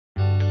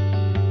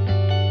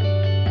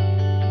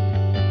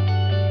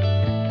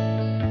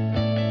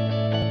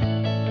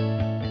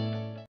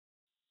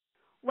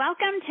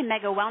Welcome to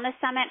Mega Wellness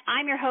Summit.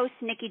 I'm your host,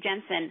 Nikki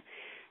Jencen.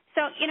 So,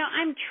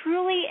 I'm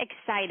truly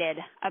excited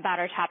about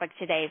our topic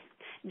today.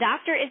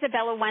 Dr.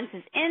 Izabella Wentz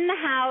is in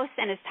the house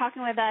and is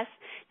talking with us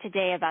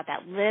today about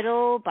that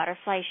little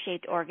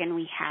butterfly-shaped organ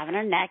we have in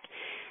our neck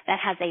that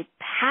has a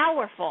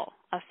powerful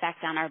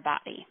effect on our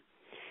body.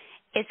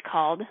 It's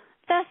called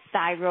the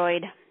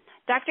thyroid.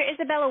 Dr.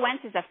 Izabella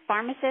Wentz is a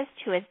pharmacist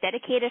who has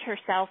dedicated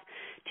herself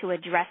to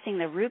addressing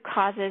the root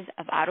causes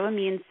of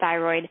autoimmune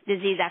thyroid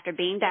disease after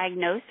being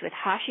diagnosed with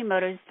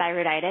Hashimoto's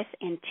thyroiditis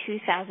in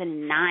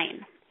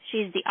 2009.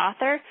 She's the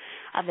author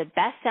of the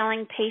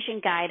best-selling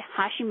patient guide,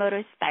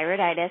 Hashimoto's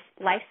Thyroiditis,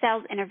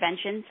 Lifestyle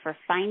Interventions for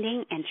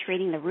Finding and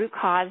Treating the Root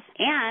Cause,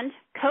 and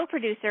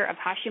co-producer of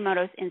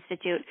Hashimoto's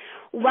Institute.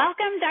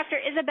 Welcome,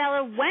 Dr.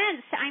 Izabella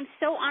Wentz. I'm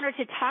so honored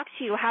to talk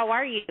to you. How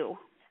are you?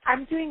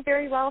 I'm doing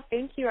very well,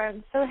 thank you.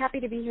 I'm so happy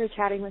to be here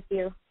chatting with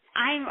you.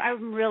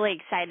 I'm really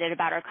excited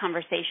about our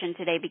conversation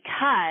today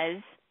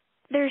because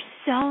there's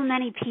so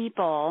many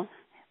people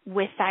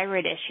with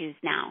thyroid issues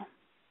now.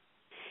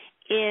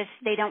 If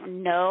they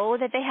don't know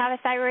that they have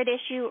a thyroid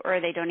issue or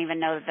they don't even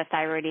know that the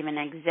thyroid even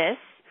exists,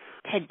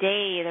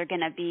 today they're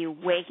going to be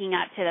waking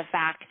up to the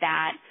fact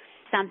that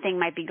something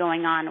might be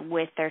going on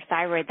with their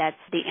thyroid that's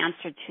the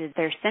answer to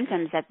their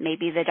symptoms that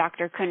maybe the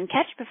doctor couldn't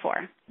catch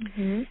before.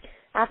 Mm-hmm.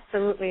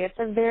 Absolutely. It's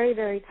a very,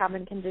 very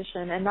common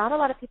condition, and not a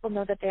lot of people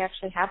know that they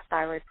actually have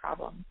thyroid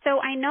problems. So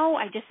I know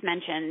I just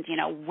mentioned,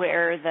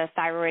 where the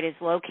thyroid is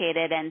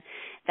located and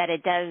that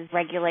it does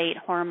regulate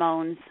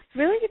hormones.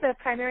 Really, the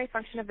primary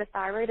function of the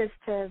thyroid is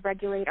to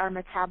regulate our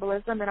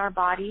metabolism in our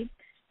body.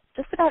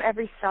 Just about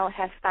every cell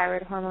has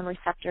thyroid hormone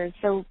receptors.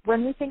 So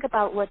when we think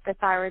about what the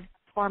thyroid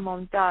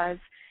hormone does,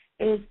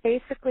 is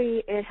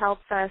basically it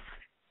helps us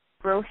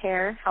grow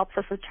hair, helps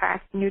us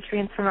attract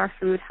nutrients from our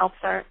food, helps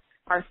our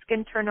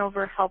skin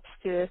turnover, helps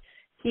to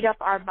heat up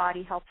our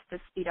body, helps to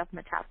speed up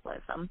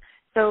metabolism.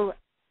 So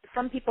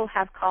some people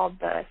have called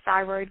the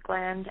thyroid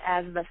gland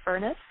as the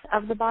furnace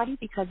of the body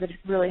because it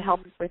really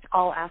helps with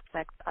all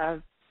aspects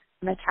of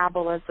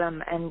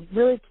metabolism and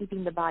really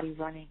keeping the body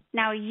running.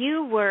 Now,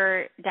 you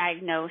were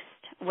diagnosed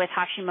with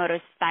Hashimoto's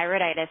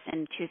thyroiditis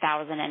in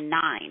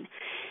 2009.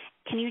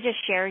 Can you just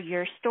share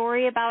your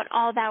story about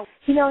all that?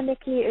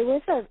 Nikki, it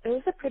was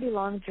a pretty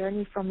long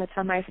journey from the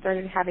time I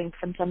started having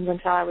symptoms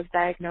until I was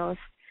diagnosed.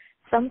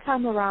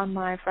 Sometime around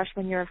my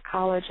freshman year of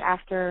college,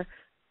 after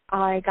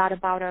I got a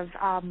bout of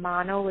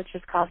mono, which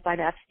is caused by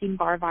the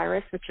Epstein-Barr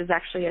virus, which is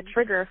actually a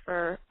trigger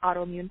for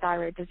autoimmune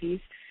thyroid disease,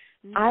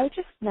 I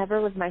just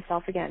never was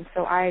myself again.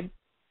 So I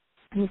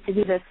used to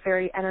be this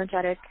very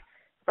energetic,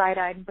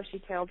 bright-eyed,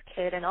 bushy-tailed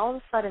kid, and all of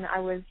a sudden I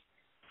was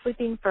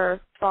sleeping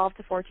for 12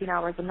 to 14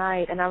 hours a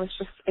night, and I was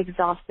just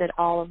exhausted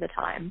all of the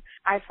time.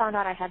 I found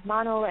out I had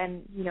mono,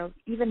 and,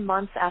 even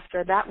months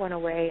after that went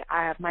away,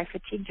 my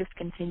fatigue just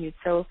continued.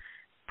 So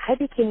I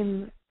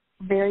became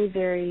very,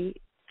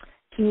 very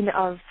keen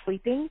of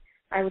sleeping.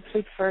 I would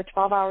sleep for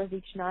 12 hours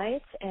each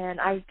night, and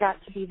I got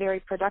to be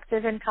very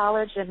productive in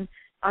college and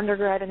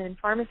undergrad and in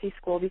pharmacy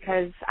school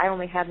because I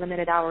only had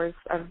limited hours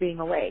of being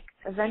awake.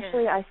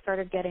 Eventually, I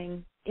started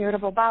getting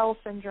irritable bowel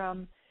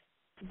syndrome.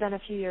 Then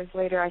a few years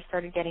later, I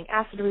started getting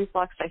acid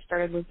reflux. I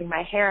started losing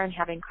my hair and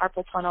having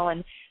carpal tunnel.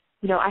 And,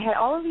 I had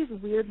all of these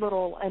weird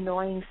little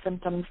annoying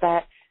symptoms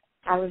that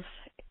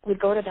would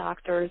go to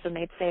doctors and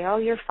they'd say, oh,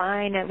 you're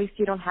fine. At least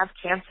you don't have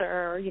cancer.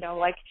 Or,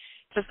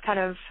 just kind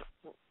of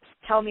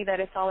tell me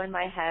that it's all in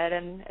my head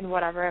and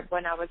whatever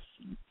when I was,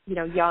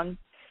 young.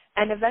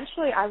 And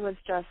eventually I was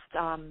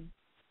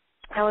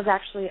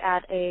actually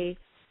at a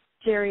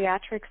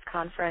geriatrics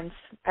conference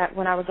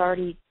when I was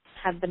already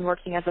had been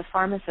working as a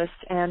pharmacist,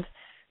 and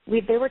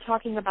they were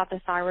talking about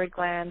the thyroid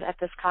gland at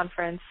this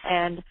conference,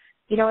 and,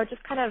 it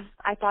just kind of,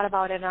 I thought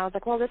about it, and I was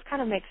like, well, this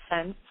kind of makes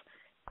sense.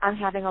 I'm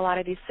having a lot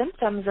of these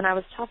symptoms, and I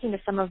was talking to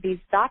some of these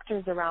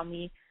doctors around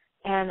me,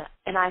 and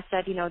I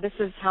said, this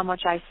is how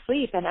much I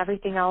sleep, and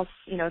everything else,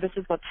 this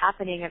is what's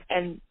happening,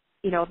 and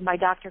my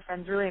doctor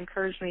friends really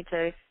encouraged me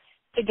to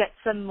get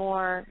some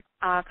more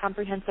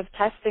comprehensive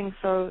testing,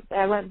 so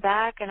I went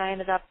back, and I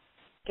ended up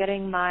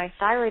getting my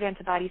thyroid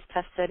antibodies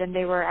tested, and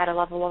they were at a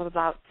level of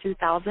about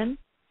 2,000,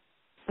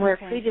 where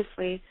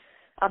previously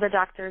other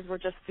doctors were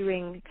just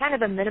doing kind of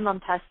the minimum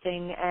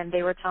testing, and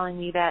they were telling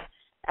me that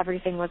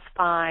everything was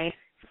fine.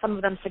 Some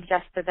of them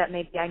suggested that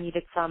maybe I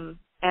needed some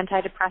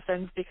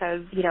antidepressants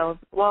because,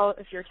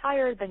 if you're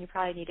tired, then you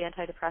probably need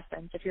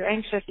antidepressants. If you're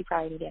anxious, you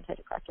probably need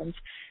antidepressants.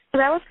 So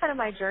that was kind of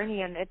my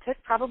journey, and it took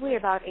probably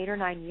about 8 or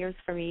 9 years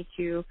for me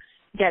to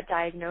get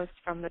diagnosed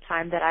from the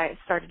time that I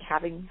started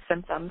having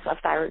symptoms of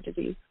thyroid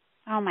disease.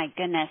 Oh, my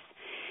goodness.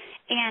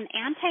 And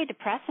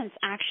antidepressants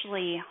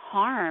actually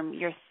harm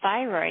your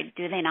thyroid,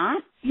 do they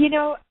not?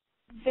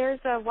 There's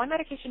one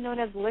medication known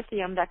as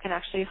lithium that can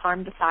actually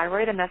harm the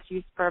thyroid, and that's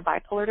used for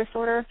bipolar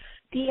disorder.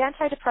 The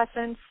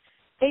antidepressants,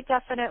 they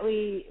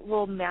definitely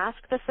will mask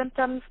the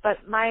symptoms,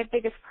 but my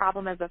biggest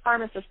problem as a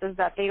pharmacist is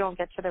that they don't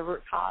get to the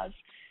root cause.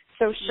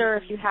 So sure,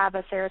 if you have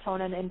a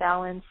serotonin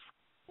imbalance,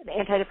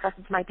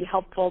 antidepressants might be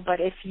helpful,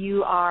 but if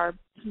you are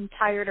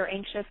tired or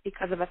anxious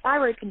because of a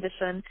thyroid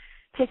condition,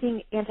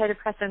 taking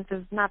antidepressants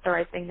is not the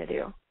right thing to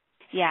do.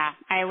 Yeah,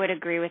 I would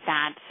agree with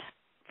that.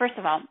 First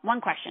of all,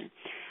 one question.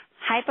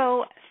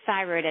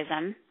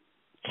 Hypothyroidism,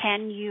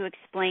 can you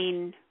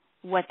explain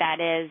what that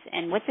is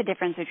and what's the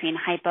difference between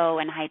hypo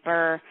and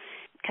hyper?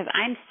 Because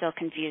I'm still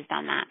confused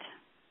on that.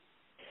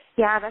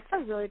 Yeah, that's a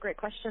really great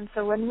question.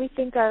 So when we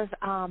think of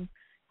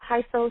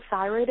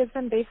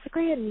hypothyroidism,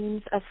 basically it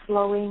means a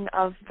slowing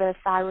of the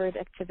thyroid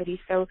activity.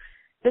 So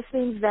this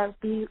means that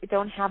we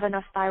don't have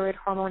enough thyroid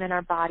hormone in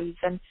our bodies.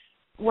 And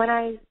when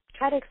I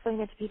try to explain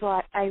it to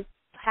people, I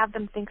have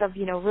them think of,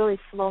 really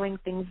slowing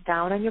things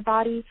down in your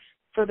body.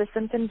 So the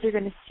symptoms you're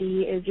going to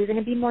see is you're going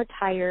to be more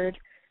tired,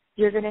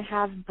 you're going to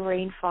have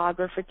brain fog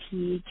or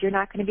fatigue, you're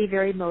not going to be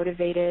very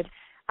motivated,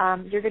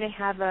 you're going to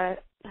have a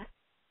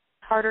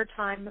harder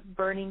time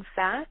burning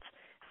fat,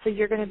 so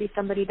you're going to be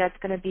somebody that's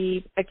going to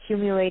be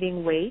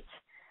accumulating weight.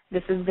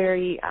 This is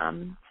very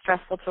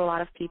stressful to a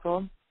lot of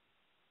people.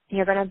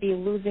 You're going to be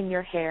losing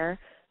your hair.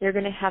 You're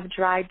going to have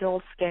dry,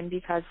 dull skin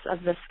because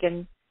of the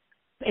skin.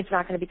 It's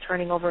not going to be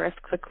turning over as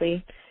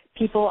quickly.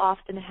 People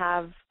often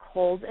have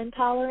cold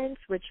intolerance,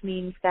 which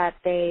means that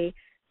they,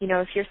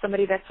 if you're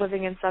somebody that's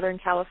living in Southern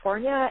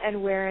California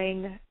and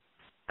wearing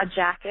a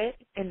jacket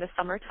in the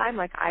summertime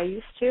like I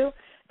used to,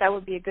 that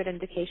would be a good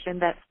indication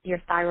that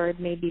your thyroid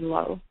may be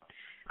low.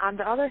 On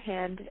the other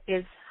hand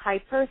is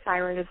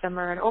hyperthyroidism,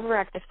 or an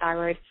overactive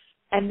thyroid,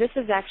 and this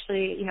is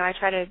actually, I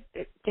try to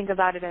think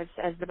about it as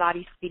the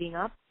body speeding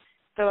up.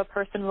 So a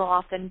person will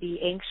often be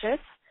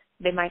anxious.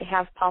 They might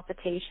have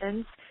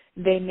palpitations.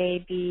 They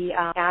may be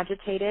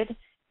agitated.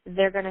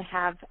 They're going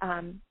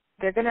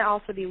to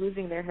also be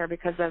losing their hair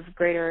because of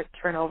greater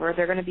turnover.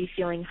 They're going to be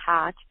feeling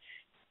hot.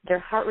 Their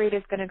heart rate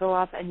is going to go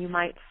up, and you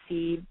might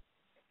see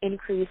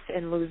increase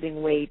in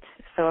losing weight.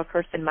 So a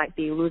person might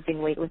be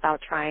losing weight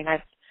without trying.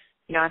 I've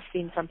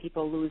seen some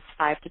people lose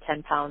 5 to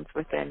 10 pounds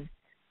within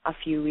a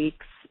few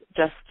weeks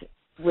just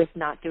with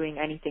not doing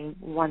anything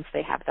once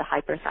they have the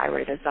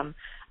hyperthyroidism.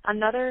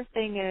 Another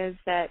thing is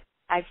that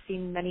I've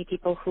seen many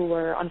people who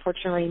were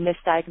unfortunately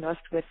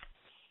misdiagnosed with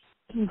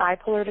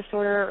bipolar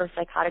disorder or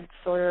psychotic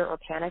disorder or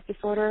panic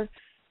disorder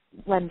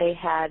when they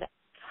had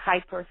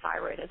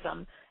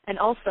hyperthyroidism. And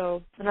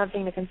also, another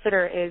thing to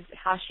consider is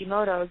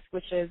Hashimoto's,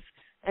 which is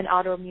an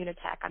autoimmune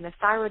attack on the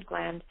thyroid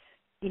gland.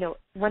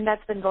 When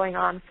that's been going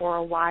on for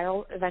a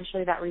while,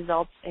 eventually that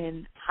results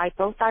in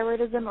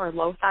hypothyroidism or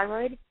low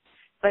thyroid.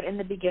 But in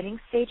the beginning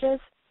stages,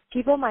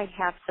 people might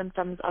have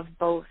symptoms of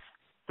both.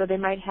 So they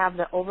might have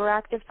the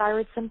overactive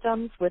thyroid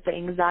symptoms with the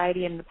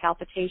anxiety and the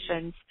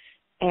palpitations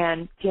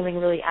and feeling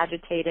really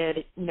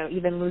agitated,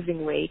 even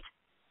losing weight.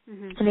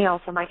 Mm-hmm. And they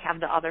also might have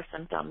the other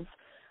symptoms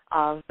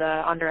of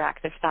the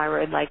underactive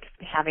thyroid, like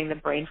having the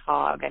brain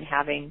fog and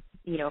having,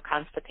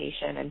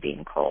 constipation and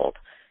being cold.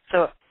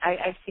 So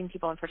I've seen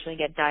people unfortunately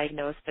get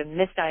diagnosed and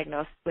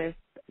misdiagnosed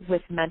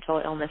with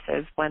mental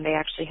illnesses when they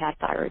actually had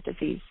thyroid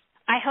disease.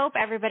 I hope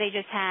everybody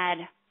just had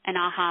an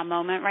aha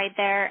moment right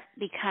there,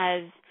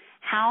 because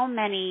how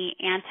many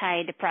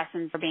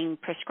antidepressants are being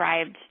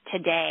prescribed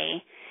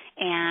today?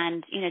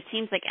 And, it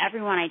seems like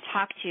everyone I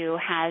talk to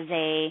has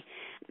a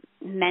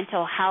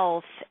mental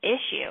health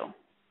issue,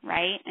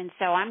 right? And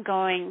so I'm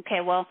going, okay,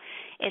 well,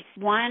 it's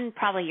one,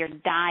 probably your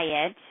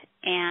diet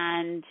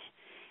and,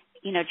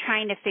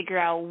 trying to figure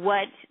out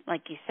what,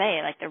 like you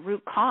say, like the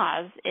root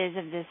cause is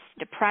of this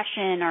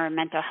depression or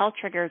mental health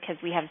trigger, because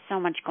we have so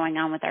much going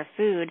on with our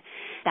food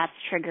that's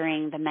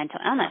triggering the mental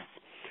illness,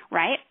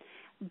 right?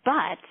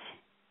 But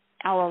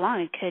all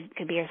along it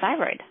could be your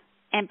thyroid.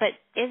 But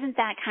isn't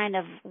that kind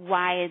of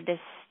why this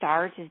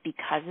starts, is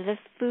because of the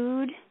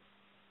food?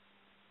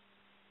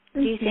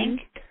 Do you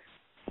think?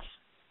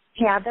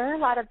 Yeah, there are a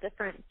lot of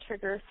different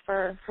triggers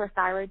for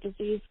thyroid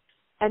disease.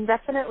 And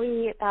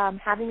definitely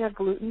having a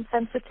gluten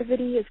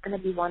sensitivity is going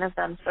to be one of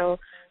them. So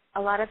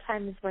a lot of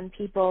times when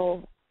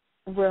people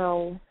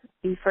will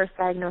be first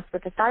diagnosed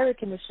with a thyroid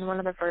condition, one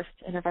of the first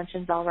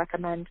interventions I'll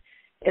recommend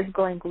is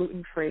going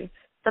gluten-free.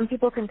 Some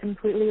people can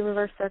completely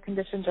reverse their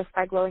condition just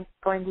by going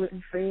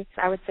gluten-free.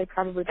 I would say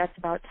probably that's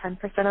about 10%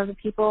 of the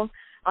people.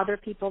 Other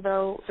people,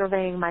 though,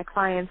 surveying my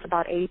clients,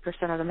 about 80%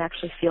 of them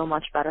actually feel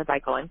much better by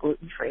going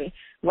gluten-free.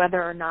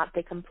 Whether or not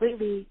they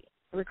completely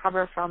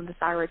recover from the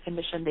thyroid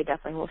condition, they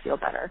definitely will feel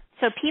better.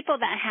 So people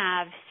that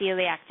have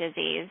celiac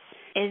disease,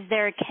 is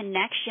there a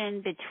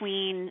connection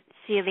between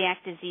celiac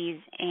disease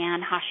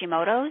and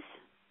Hashimoto's?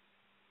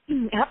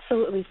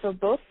 Absolutely. So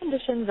both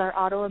conditions are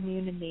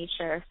autoimmune in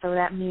nature. So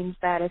that means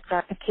that it's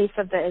a case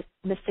of the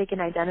mistaken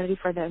identity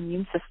for the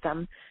immune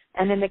system.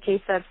 And in the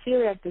case of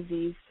celiac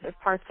disease, the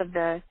parts of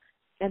the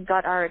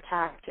gut are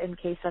attacked. In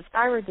case of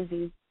thyroid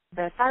disease,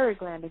 the thyroid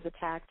gland is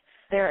attacked.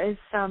 There is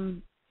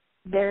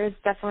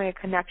definitely a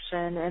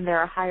connection, and there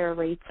are higher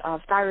rates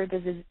of thyroid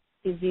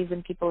disease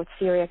in people with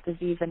celiac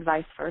disease and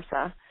vice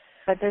versa.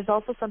 But there's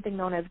also something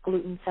known as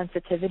gluten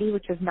sensitivity,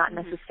 which is not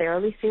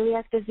necessarily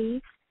celiac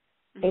disease.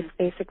 Mm-hmm. It's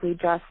basically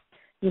just,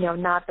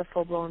 not the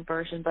full-blown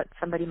version, but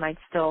somebody might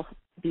still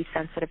be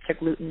sensitive to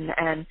gluten.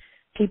 And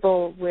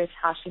people with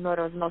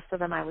Hashimoto's, most of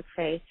them, I would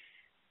say,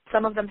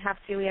 Some of them have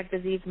celiac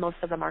disease. Most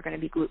of them are going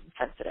to be gluten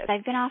sensitive.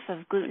 I've been off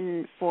of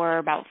gluten for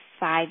about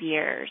 5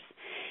 years,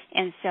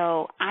 and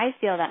so I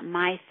feel that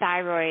my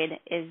thyroid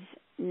is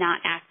not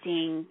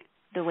acting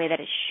the way that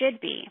it should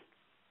be.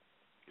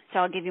 So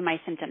I'll give you my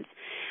symptoms.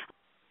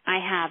 I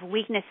have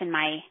weakness in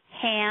my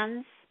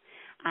hands.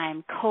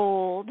 I'm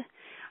cold.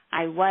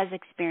 I was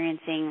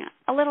experiencing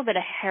a little bit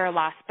of hair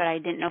loss, but I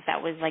didn't know if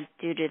that was like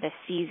due to the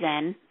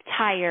season.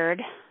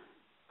 Tired,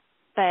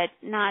 but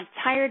not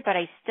tired, but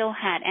I still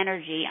had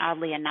energy,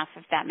 oddly enough,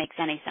 if that makes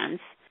any sense.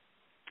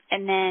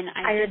 And then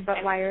tired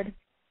but wired.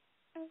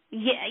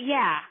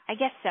 Yeah, I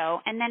guess so.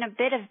 And then a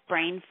bit of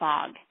brain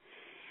fog.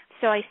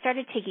 So I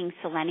started taking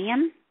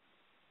selenium.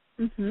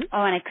 Mm-hmm.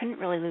 Oh, and I couldn't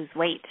really lose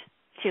weight,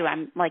 too.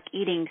 I'm like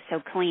eating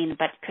so clean,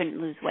 but couldn't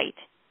lose weight.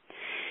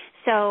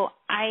 So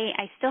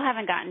I still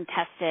haven't gotten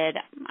tested.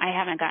 I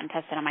haven't gotten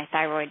tested on my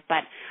thyroid,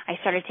 but I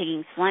started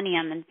taking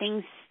selenium, and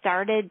things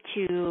started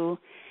to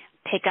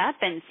pick up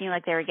and seem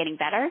like they were getting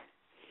better.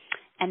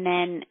 And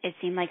then it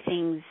seemed like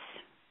things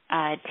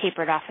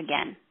tapered off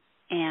again.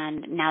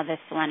 And now the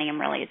selenium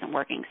really isn't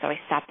working, so I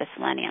stopped the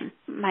selenium.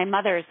 My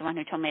mother is the one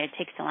who told me to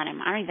take selenium.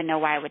 I don't even know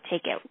why I would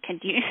take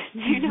it. Do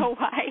you know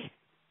why?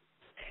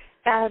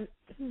 Yeah,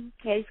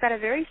 you've got a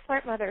very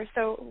smart mother.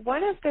 So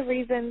one of the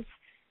reasons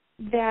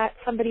that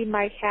somebody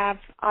might have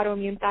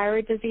autoimmune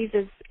thyroid disease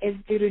is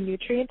due to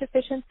nutrient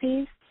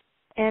deficiencies.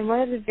 And one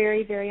of the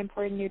very, very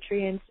important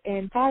nutrients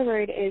in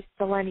thyroid is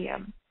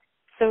selenium.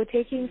 So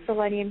taking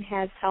selenium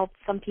has helped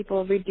some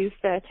people reduce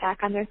the attack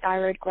on their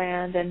thyroid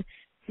gland and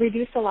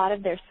reduce a lot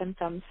of their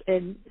symptoms.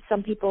 And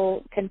some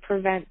people can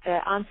prevent the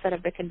onset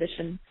of the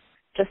condition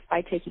just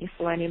by taking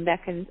selenium.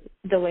 That can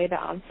delay the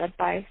onset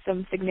by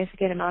some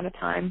significant amount of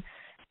time.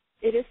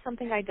 It is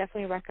something I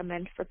definitely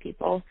recommend for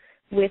people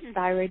with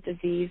thyroid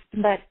disease,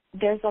 but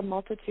there's a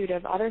multitude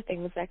of other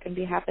things that can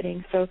be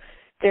happening. So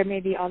there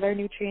may be other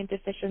nutrient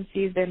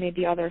deficiencies. There may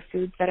be other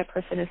foods that a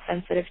person is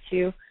sensitive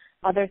to.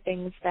 Other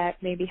things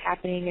that may be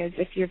happening is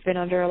if you've been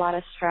under a lot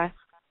of stress,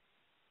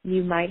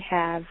 you might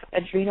have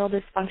adrenal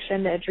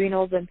dysfunction. The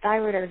adrenals and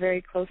thyroid are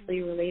very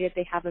closely related.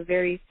 They have a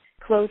very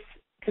close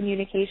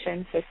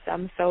communication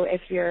system. So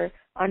if you're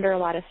under a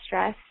lot of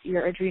stress,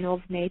 your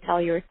adrenals may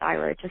tell your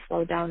thyroid to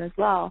slow down as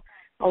well.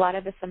 A lot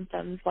of the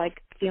symptoms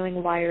like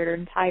feeling wired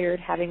and tired,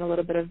 having a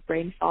little bit of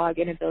brain fog,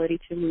 inability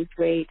to lose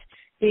weight,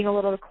 being a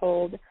little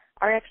cold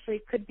are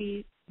actually could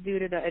be due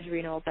to the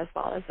adrenals as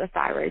well as the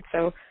thyroid.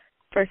 So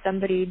for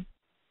somebody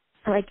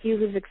like you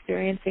who's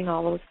experiencing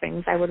all those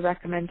things, I would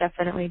recommend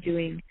definitely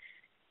doing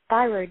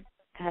thyroid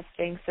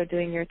testing, so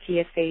doing your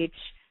TSH,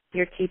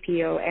 your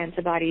TPO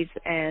antibodies,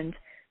 and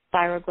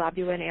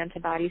thyroglobulin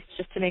antibodies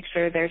just to make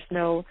sure there's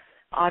no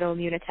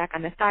autoimmune attack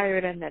on the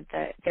thyroid and that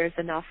there's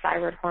enough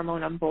thyroid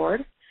hormone on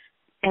board.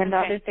 And the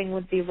other thing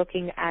would be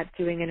looking at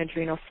doing an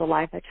adrenal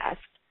saliva test,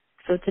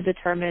 so to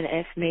determine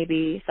if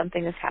maybe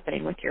something is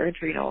happening with your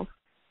adrenals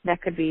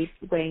that could be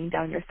weighing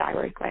down your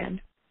thyroid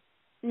gland.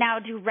 Now,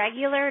 do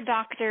regular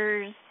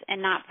doctors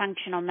and not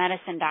functional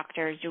medicine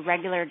doctors, do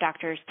regular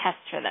doctors test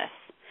for this?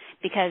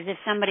 Because if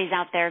somebody's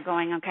out there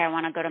going, okay, I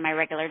want to go to my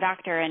regular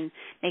doctor and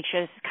make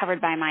sure this is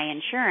covered by my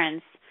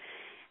insurance,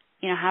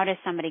 how does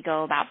somebody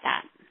go about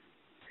that?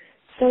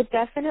 So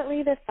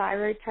definitely the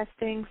thyroid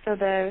testing, so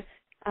the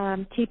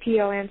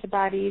TPO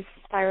antibodies,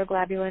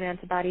 thyroglobulin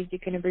antibodies, you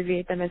can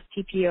abbreviate them as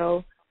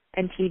TPO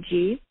and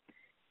TG,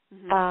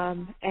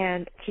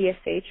 and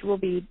TSH will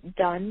be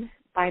done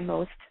by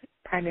most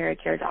primary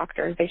care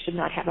doctors. They should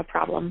not have a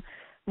problem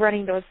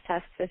running those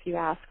tests if you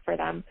ask for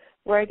them.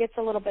 Where it gets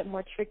a little bit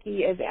more tricky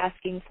is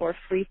asking for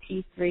free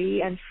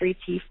T3 and free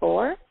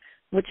T4,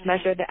 which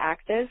measure the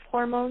active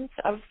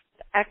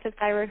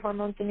thyroid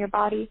hormones in your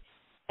body,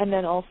 and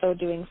then also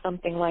doing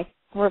something like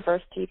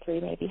reverse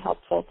T3 may be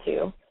helpful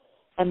too.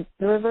 And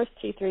the reverse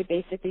T3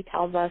 basically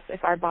tells us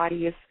if our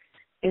body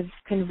is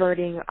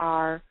converting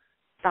our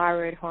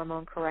thyroid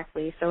hormone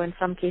correctly. So in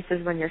some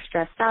cases when you're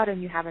stressed out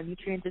and you have a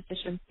nutrient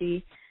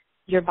deficiency,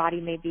 your body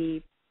may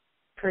be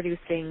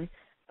producing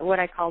what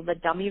I call the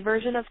dummy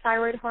version of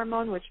thyroid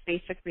hormone, which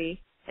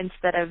basically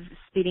instead of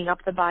speeding up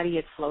the body,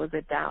 it slows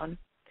it down.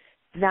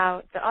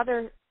 Now, the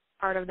other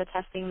part of the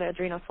testing, the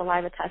adrenal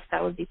saliva test,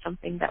 that would be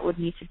something that would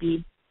need to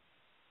be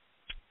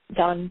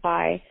done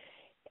by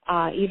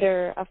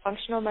either a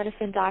functional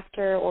medicine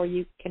doctor or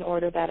you can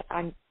order that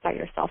by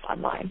yourself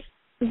online.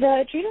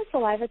 The adrenal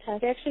saliva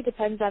test actually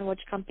depends on which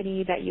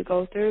company that you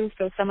go through.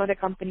 So some of the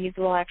companies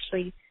will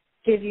actually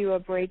give you a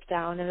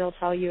breakdown and they'll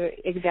tell you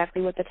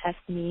exactly what the test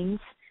means.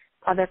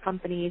 Other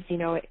companies,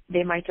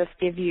 they might just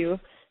give you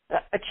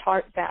a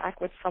chart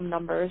back with some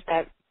numbers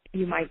that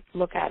you might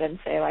look at and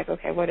say, like,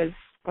 okay, what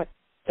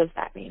does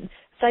that mean?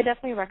 So I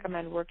definitely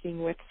recommend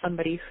working with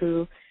somebody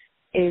who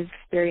is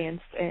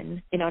experienced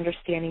in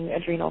understanding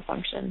adrenal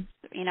function.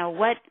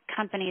 What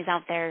companies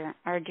out there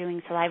are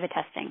doing saliva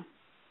testing?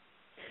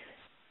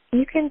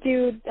 You can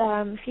do,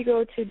 if you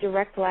go to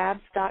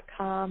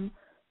directlabs.com,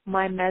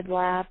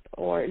 MyMedLab,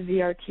 or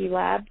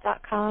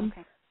ZRTlab.com,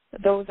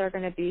 those are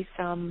going to be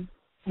some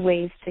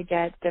ways to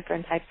get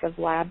different types of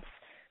labs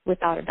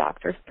without a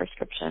doctor's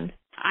prescription.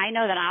 I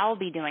know that I'll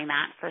be doing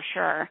that for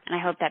sure, and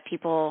I hope that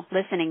people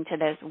listening to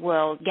this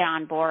will get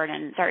on board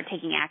and start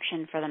taking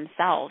action for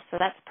themselves. So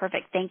that's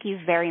perfect. Thank you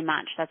very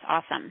much. That's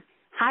awesome.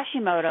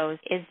 Hashimoto's,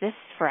 is this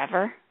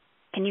forever?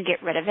 Can you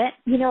get rid of it?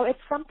 It's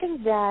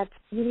something that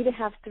you need to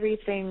have three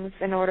things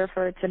in order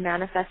for it to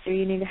manifest. So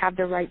you need to have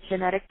the right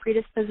genetic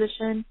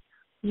predisposition.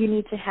 You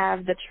need to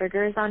have the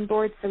triggers on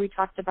board. So we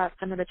talked about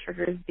some of the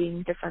triggers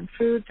being different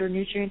foods or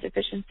nutrient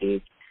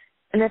deficiencies.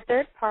 And the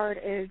third part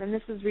is, and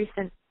this is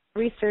recent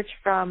research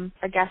from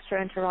a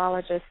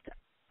gastroenterologist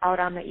out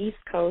on the East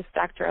Coast,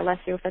 Dr.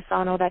 Alessio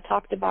Fasano, that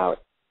talked about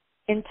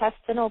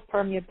intestinal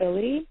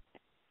permeability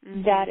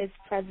that is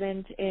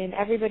present in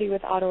everybody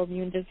with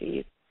autoimmune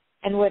disease.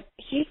 And what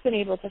he's been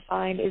able to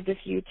find is if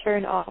you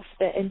turn off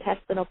the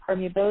intestinal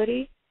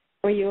permeability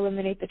or you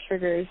eliminate the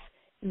triggers,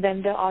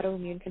 then the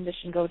autoimmune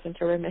condition goes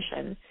into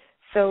remission.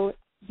 So,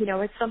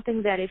 it's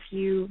something that if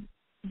you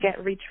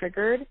get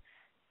re-triggered,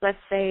 let's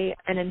say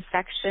an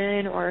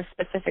infection or a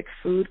specific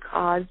food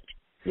caused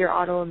your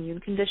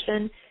autoimmune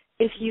condition,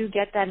 if you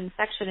get that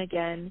infection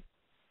again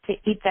to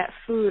eat that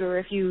food, or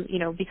if you,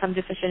 become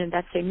deficient in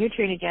that same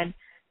nutrient again,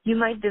 you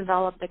might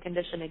develop the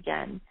condition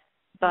again.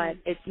 But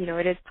it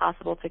is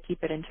possible to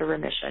keep it into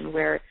remission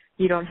where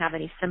you don't have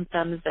any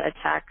symptoms, the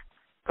attack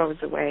goes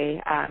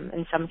away.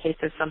 In some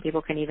cases, some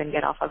people can even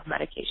get off of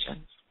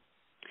medications.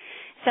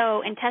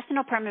 So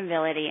intestinal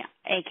permeability,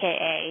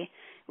 aka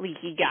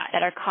leaky gut,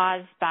 that are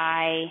caused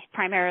by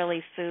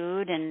primarily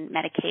food and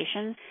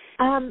medications?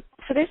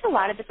 So there's a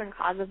lot of different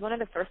causes. One of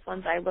the first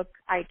ones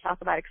I talk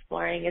about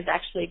exploring is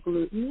actually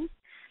gluten.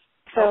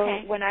 So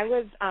when I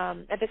was,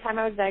 at the time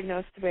I was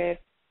diagnosed with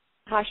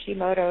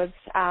Hashimoto's,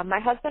 my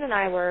husband and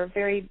I were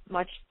very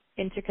much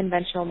into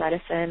conventional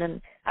medicine,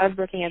 and I was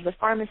working as a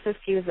pharmacist.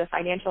 He was a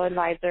financial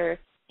advisor.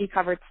 He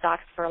covered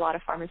stocks for a lot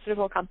of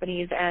pharmaceutical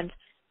companies, and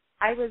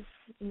I was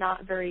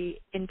not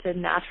very into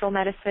natural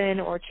medicine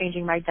or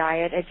changing my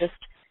diet. It just,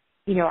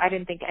 I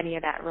didn't think any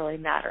of that really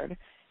mattered.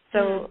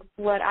 So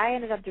what I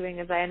ended up doing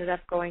is I ended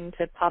up going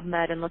to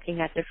PubMed and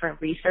looking at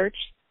different research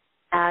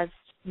as,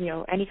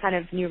 any kind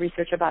of new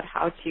research about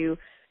how to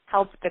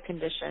help the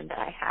condition that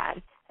I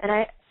had. And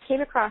I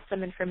came across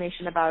some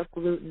information about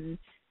gluten,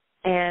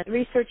 and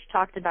research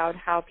talked about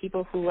how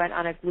people who went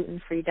on a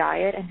gluten-free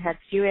diet and had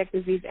celiac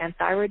disease and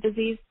thyroid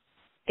disease,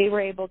 they were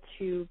able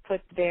to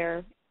put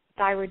their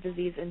thyroid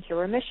disease into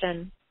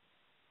remission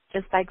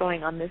just by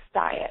going on this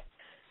diet.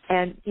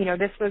 And,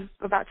 this was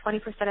about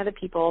 20% of the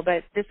people,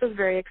 but this was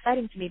very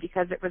exciting to me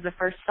because it was the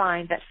first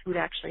sign that food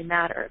actually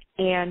mattered.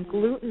 And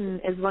gluten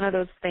is one of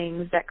those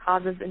things that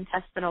causes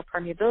intestinal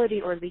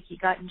permeability or leaky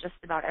gut in just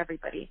about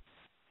everybody.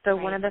 So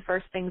one of the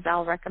first things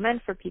I'll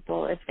recommend for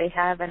people if they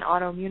have an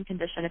autoimmune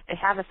condition, if they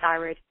have a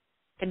thyroid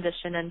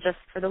condition, and just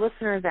for the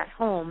listeners at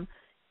home,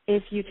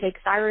 if you take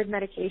thyroid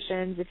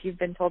medications, if you've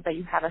been told that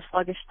you have a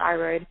sluggish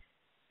thyroid,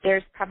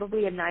 there's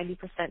probably a 90%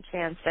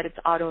 chance that it's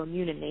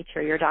autoimmune in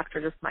nature. Your doctor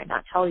just might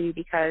not tell you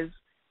because,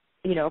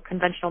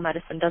 conventional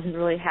medicine doesn't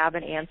really have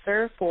an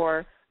answer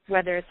for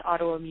whether it's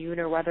autoimmune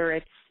or whether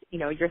it's,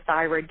 your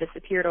thyroid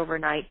disappeared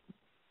overnight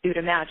due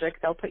to magic.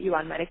 They'll put you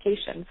on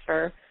medications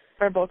for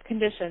both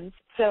conditions.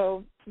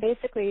 So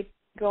basically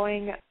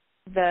going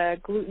the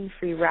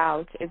gluten-free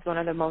route is one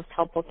of the most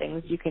helpful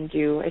things you can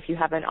do if you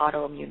have an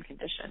autoimmune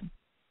condition.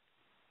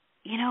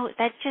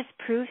 That just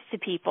proves to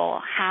people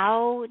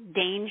how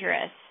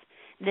dangerous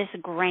this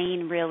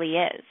grain really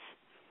is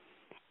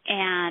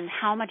and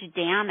how much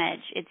damage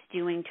it's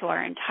doing to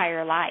our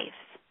entire life.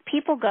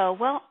 People go,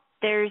 well,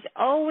 there's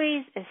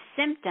always a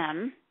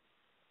symptom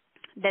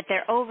that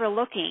they're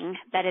overlooking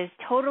that is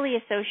totally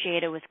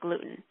associated with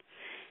gluten.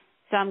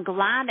 So I'm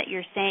glad that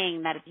you're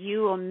saying that if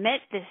you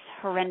omit this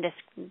horrendous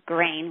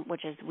grain,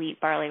 which is wheat,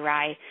 barley,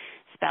 rye,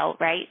 spelt,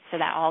 right? So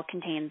that all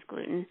contains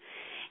gluten.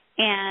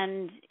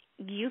 And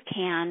you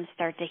can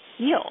start to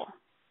heal.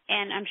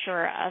 And I'm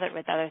sure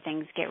with other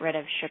things, get rid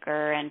of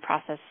sugar and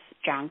processed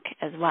junk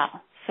as well.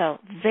 So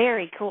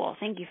very cool.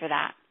 Thank you for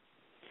that.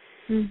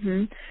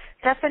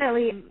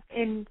 Definitely.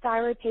 In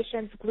thyroid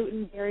patients,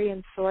 gluten, dairy,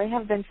 and soy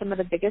have been some of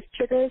the biggest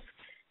triggers.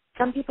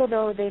 Some people,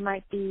 though, they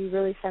might be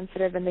really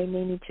sensitive and they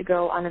may need to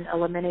go on an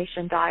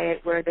elimination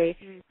diet where they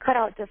cut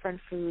out different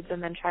foods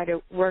and then try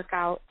to work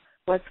out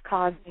what's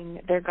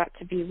causing their gut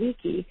to be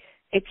leaky.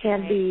 It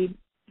can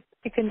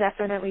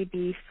definitely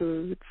be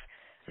foods.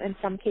 In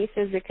some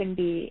cases, it can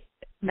be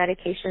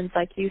medications,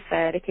 like you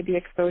said. It could be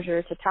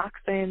exposure to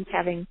toxins,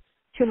 having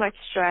too much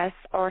stress,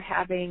 or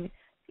having,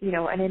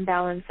 an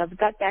imbalance of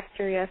gut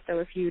bacteria. So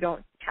if you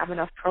don't have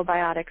enough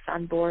probiotics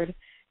on board,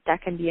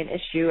 that can be an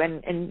issue.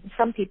 And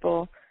some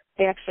people,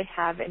 they actually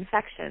have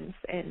infections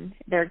in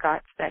their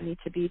guts that need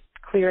to be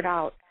cleared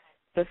out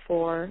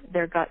before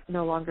their gut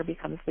no longer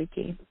becomes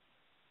leaky.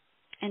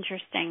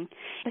 Interesting.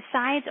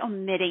 Besides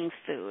omitting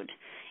food,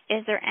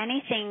 is there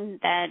anything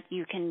that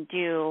you can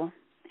do,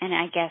 and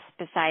I guess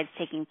besides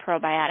taking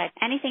probiotics,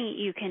 anything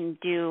you can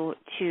do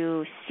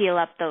to seal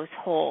up those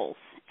holes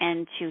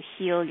and to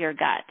heal your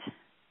gut?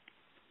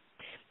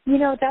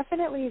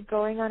 Definitely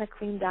going on a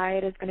clean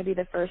diet is going to be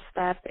the first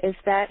step. If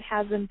that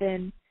hasn't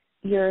been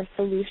your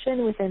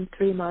solution within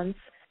 3 months,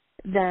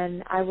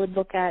 then I would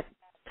look at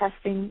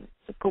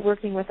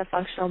working with a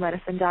functional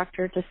medicine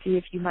doctor to see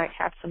if you might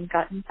have some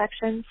gut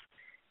infections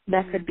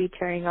that could be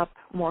tearing up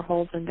more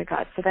holes in the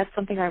gut. So that's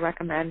something I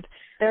recommend.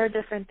 There are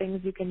different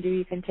things you can do.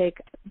 You can take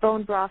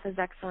bone broth is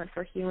excellent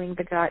for healing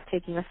the gut.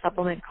 Taking a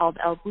supplement called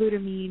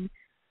L-glutamine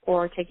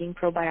or taking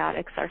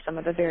probiotics are some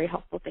of the very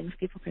helpful things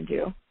people can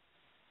do.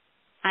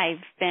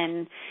 I've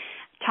been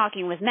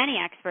talking with many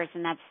experts,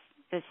 and that's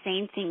the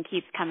same thing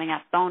keeps coming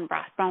up, bone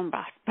broth, bone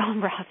broth,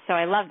 bone broth. So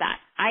I love that.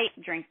 I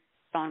drink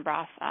bone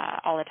broth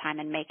all the time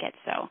and make it,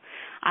 so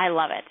I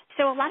love it.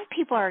 So a lot of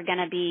people are going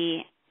to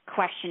be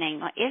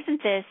questioning, well,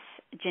 isn't this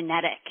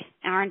genetic?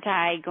 Aren't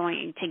I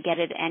going to get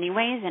it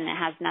anyways, and it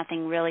has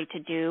nothing really to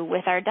do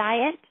with our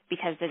diet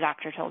because the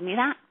doctor told me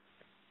that?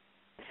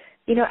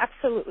 You know,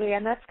 absolutely,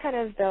 and that's kind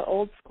of the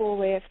old school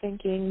way of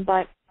thinking,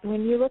 but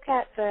when you look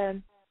at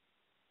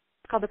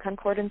it's called the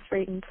concordance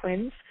rate in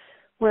twins,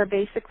 where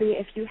basically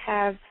if you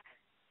have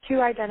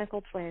two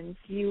identical twins,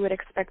 you would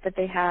expect that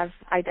they have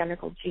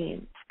identical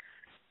genes.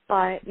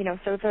 But, you know,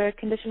 so if a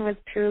condition was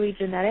purely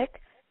genetic,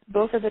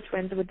 both of the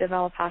twins would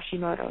develop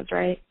Hashimoto's,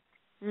 right?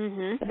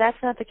 Mm-hmm. But that's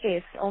not the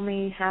case.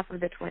 Only half of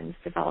the twins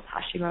develop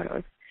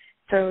Hashimoto's.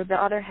 So the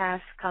other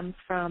half comes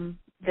from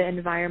the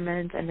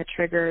environment and the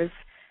triggers,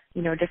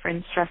 you know,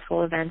 different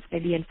stressful events,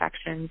 maybe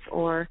infections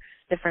or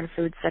different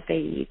foods that they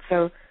eat.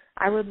 So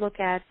I would look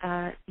at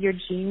your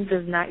genes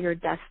as not your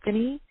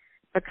destiny,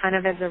 but kind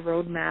of as a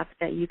roadmap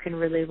that you can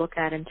really look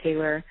at and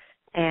tailor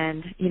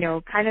and, you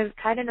know, kind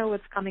of know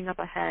what's coming up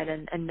ahead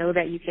and know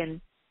that you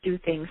can do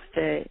things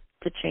to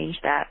change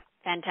that.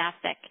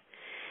 Fantastic.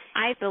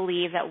 I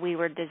believe that we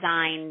were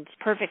designed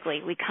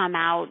perfectly. We come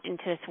out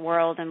into this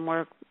world and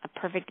we're a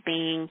perfect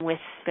being with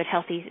good,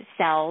 healthy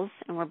cells,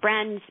 and we're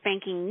brand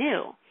spanking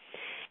new.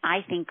 I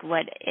think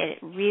what it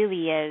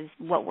really is,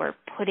 what we're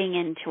putting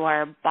into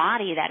our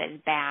body that is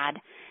bad,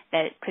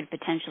 that could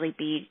potentially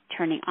be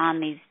turning on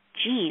these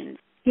genes.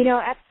 You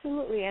know,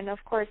 absolutely. And, of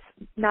course,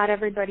 not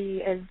everybody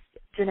is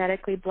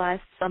genetically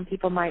blessed. Some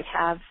people might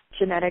have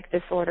genetic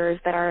disorders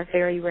that are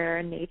very rare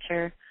in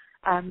nature.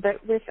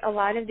 But with a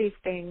lot of these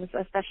things,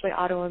 especially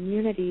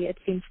autoimmunity, it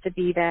seems to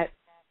be that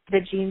the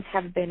genes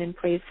have been in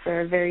place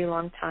for a very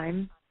long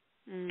time.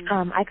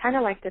 I kind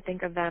of like to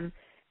think of them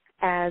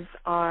as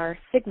our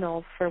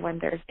signals for when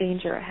there's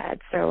danger ahead.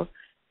 So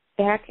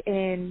back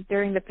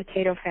during the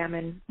potato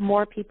famine,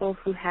 more people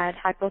who had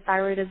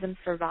hypothyroidism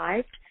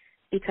survived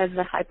because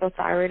the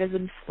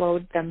hypothyroidism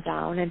slowed them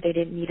down and they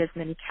didn't need as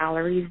many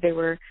calories. They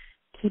were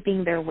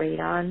keeping their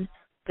weight on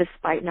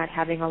despite not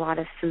having a lot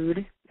of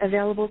food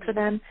available to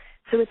them.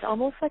 So it's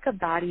almost like a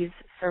body's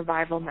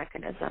survival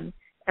mechanism.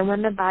 And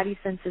when the body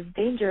senses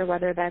danger,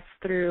 whether that's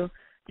through,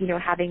 you know,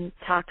 having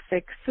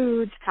toxic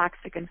foods,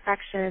 toxic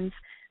infections,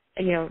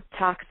 you know,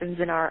 toxins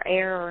in our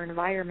air or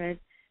environment,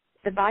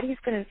 the body's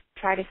going to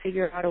try to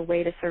figure out a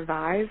way to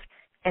survive.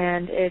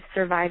 And if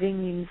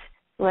surviving means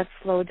let's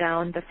slow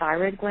down the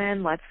thyroid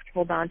gland, let's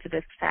hold on to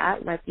this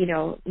fat, let's, you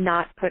know,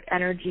 not put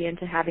energy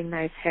into having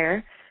nice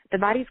hair, the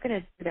body's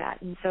going to do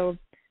that. And so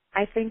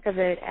I think of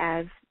it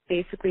as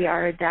basically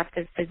our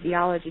adaptive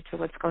physiology to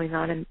what's going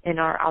on in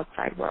our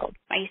outside world.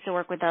 I used to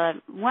work with a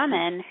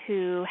woman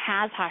who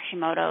has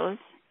Hashimoto's,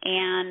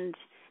 and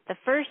the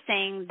first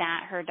thing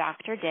that her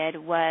doctor did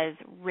was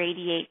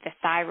radiate the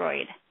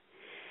thyroid.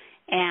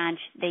 And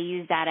they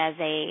use that as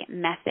a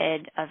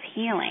method of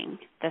healing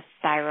the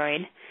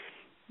thyroid.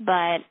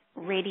 But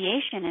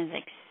radiation is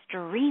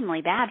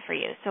extremely bad for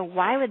you. So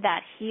why would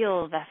that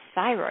heal the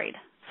thyroid?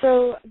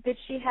 So did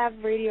she have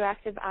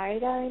radioactive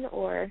iodine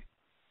or?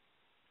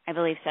 I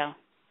believe so.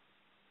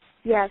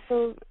 Yeah,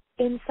 so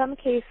in some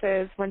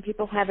cases when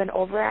people have an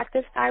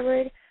overactive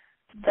thyroid,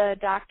 the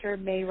doctor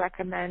may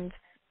recommend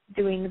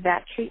doing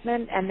that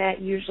treatment, and that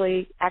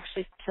usually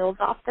actually kills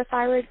off the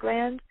thyroid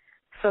gland.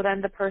 So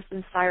then the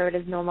person's thyroid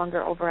is no longer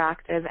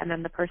overactive, and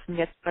then the person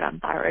gets put on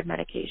thyroid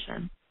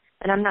medication.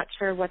 And I'm not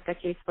sure what the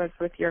case was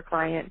with your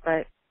client,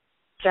 but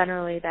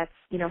generally that's,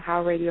 you know,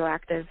 how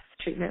radioactive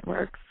treatment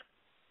works.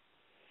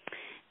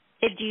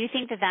 Do you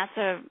think that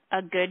that's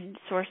a good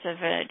source of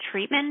a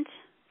treatment?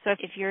 So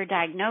if you're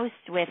diagnosed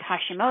with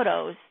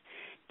Hashimoto's,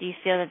 do you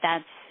feel that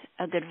that's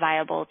a good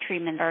viable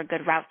treatment or a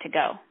good route to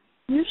go?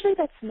 Usually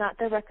that's not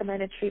the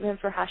recommended treatment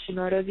for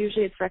Hashimoto's.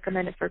 Usually it's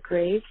recommended for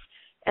Graves'.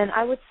 And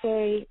I would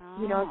say,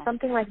 you know,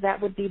 something like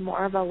that would be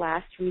more of a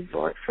last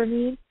resort for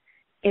me.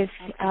 If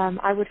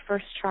I would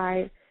first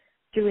try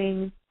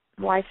doing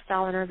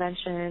lifestyle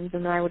interventions,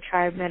 and then I would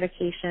try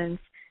medications.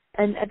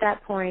 And at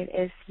that point,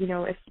 if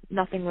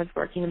nothing was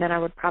working, then I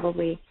would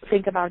probably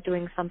think about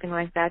doing something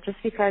like that, just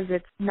because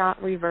it's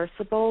not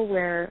reversible,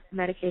 where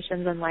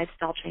medications and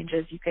lifestyle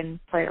changes, you can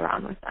play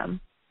around with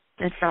them.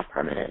 It's not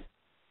permanent.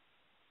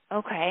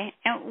 Okay.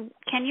 And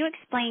can you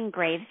explain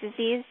Graves'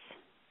 disease?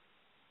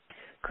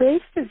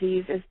 Graves'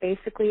 disease is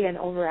basically an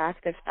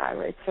overactive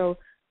thyroid. So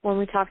when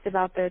we talked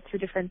about the two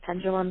different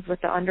pendulums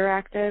with the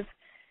underactive,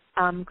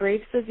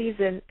 Graves' disease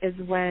is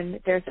when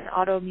there's an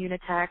autoimmune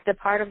attack. The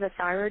part of the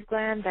thyroid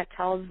gland that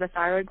tells the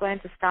thyroid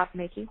gland to stop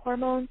making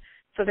hormone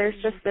So there's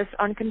just this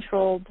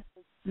uncontrolled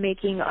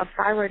making of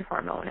thyroid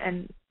hormone,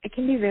 and it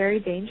can be very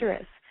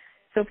dangerous.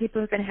 So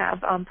people can have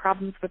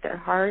problems with their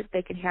heart.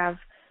 They can have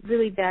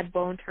really bad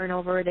bone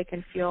turnover. They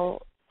can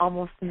feel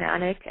almost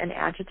manic and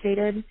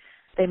agitated.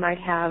 They might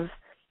have,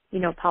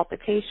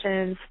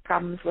 palpitations,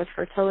 problems with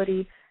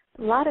fertility,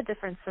 a lot of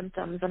different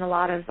symptoms and a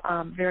lot of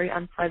very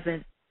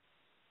unpleasant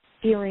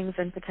feelings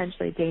and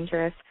potentially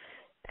dangerous.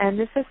 And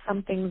this is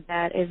something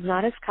that is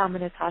not as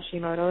common as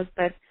Hashimoto's,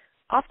 but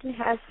often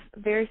has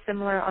very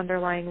similar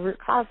underlying root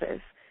causes.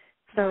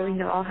 So,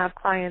 I'll have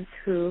clients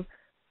who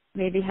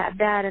maybe have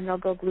that and they'll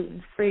go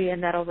gluten-free,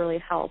 and that'll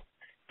really help.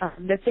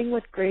 The thing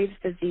with Graves'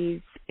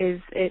 disease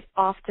is it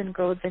often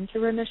goes into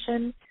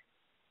remission,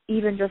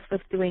 even just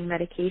with doing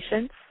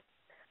medications.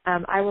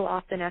 I will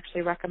often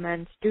actually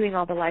recommend doing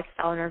all the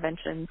lifestyle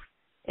interventions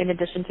in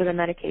addition to the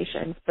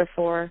medications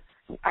before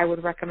I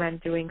would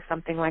recommend doing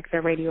something like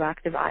the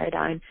radioactive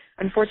iodine.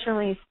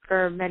 Unfortunately,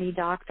 for many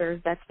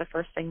doctors, that's the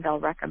first thing they'll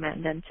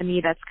recommend. And to me,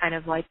 that's kind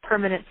of like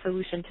permanent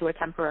solution to a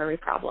temporary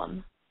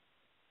problem.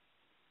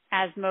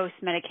 As most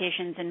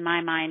medications in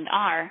my mind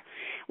are.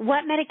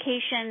 What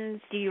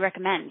medications do you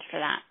recommend for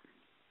that?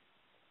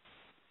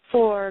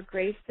 For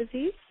Graves'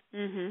 disease?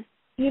 Mm-hmm.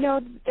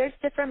 There's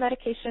different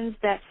medications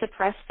that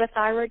suppress the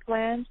thyroid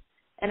gland,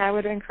 and I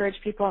would encourage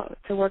people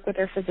to work with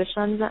their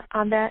physicians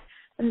on that.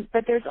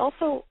 But there's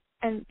also,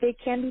 and they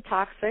can be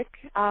toxic,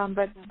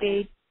 but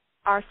they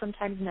are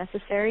sometimes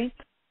necessary.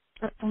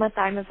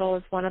 Methimazole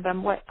is one of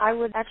them. What I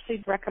would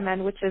actually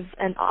recommend, which is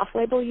an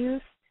off-label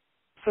use,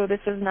 so this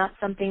is not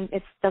something,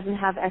 it doesn't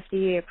have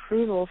FDA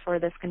approval for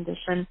this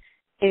condition,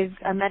 is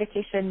a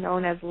medication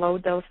known as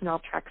low-dose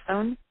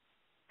naltrexone.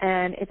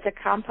 And it's a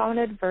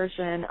compounded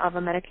version of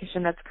a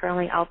medication that's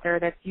currently out there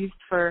that's used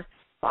for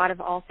a lot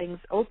of all things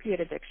opiate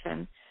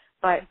addiction.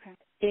 But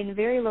in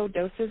very low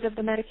doses of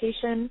the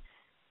medication,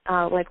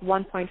 like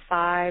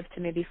 1.5 to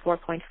maybe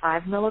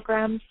 4.5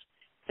 milligrams,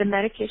 the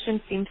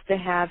medication seems to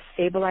have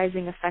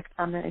stabilizing effects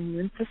on the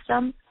immune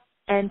system.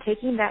 And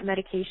taking that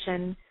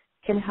medication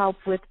can help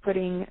with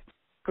putting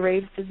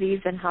Graves'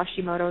 disease and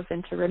Hashimoto's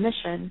into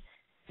remission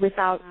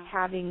without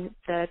having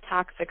the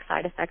toxic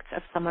side effects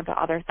of some of the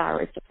other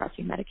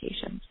thyroid-suppressing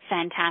medications.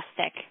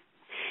 Fantastic.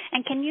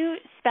 And can you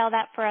spell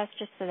that for us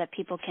just so that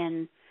people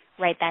can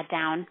write that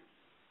down?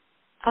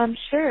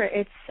 Sure.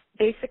 It's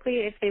basically,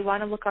 if they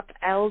want to look up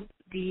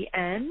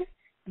LDN,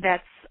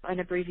 that's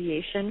an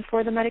abbreviation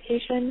for the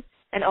medication,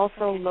 and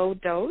also low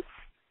dose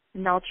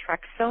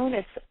naltrexone.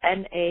 It's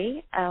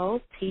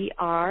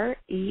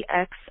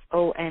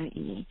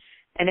NALTREXONE.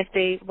 And if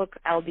they look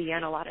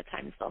LDN, a lot of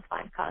times they'll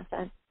find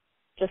content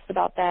just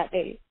about that.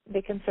 They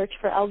can search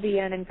for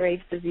LDN and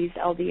Graves' disease,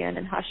 LDN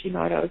and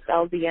Hashimoto's,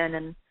 LDN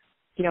and,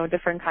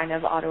 different kind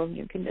of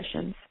autoimmune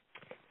conditions.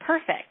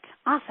 Perfect.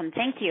 Awesome.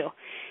 Thank you.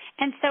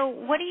 And so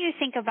what do you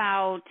think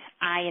about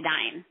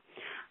iodine?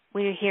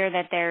 We hear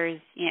that there's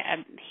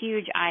a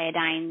huge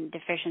iodine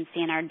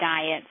deficiency in our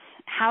diets.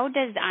 How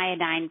does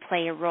iodine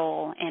play a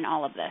role in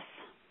all of this?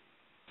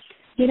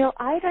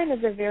 Iodine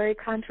is a very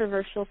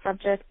controversial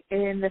subject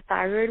in the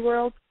thyroid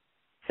world.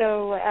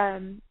 So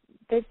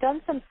they've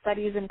done some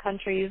studies in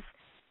countries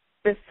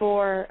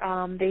before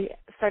they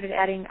started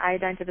adding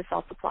iodine to the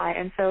salt supply.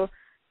 And so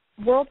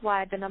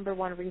worldwide, the number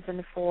one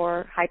reason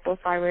for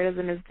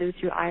hypothyroidism is due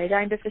to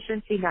iodine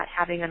deficiency, not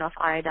having enough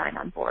iodine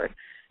on board.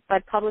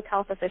 But public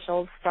health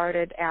officials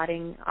started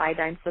adding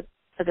iodine to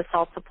the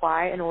salt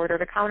supply in order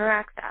to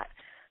counteract that.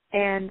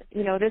 And,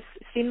 this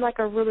seemed like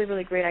a really,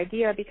 really great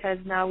idea because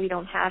now we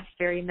don't have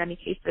very many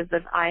cases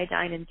of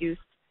iodine-induced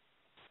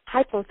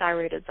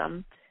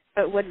hypothyroidism.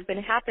 But what's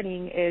been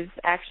happening is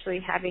actually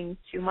having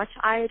too much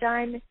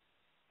iodine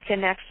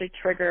can actually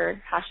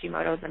trigger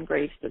Hashimoto's and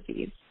Graves'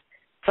 disease.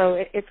 So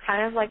it's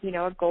kind of like,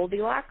 a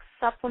Goldilocks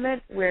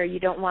supplement where you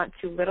don't want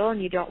too little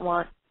and you don't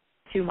want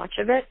too much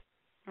of it.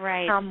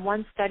 Right.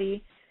 One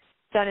study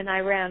done in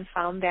Iran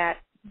found that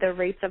the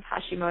rates of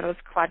Hashimoto's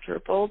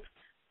quadrupled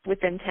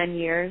within 10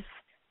 years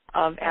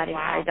of adding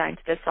iodine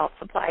to the salt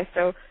supply.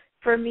 So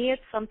for me,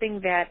 it's something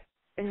that,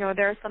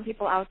 there are some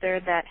people out there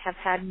that have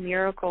had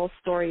miracle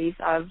stories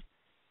of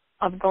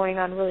going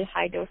on really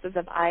high doses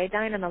of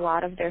iodine, and a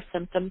lot of their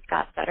symptoms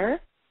got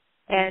better.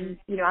 And,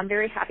 I'm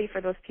very happy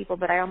for those people,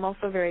 but I am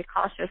also very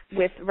cautious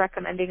with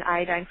recommending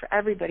iodine for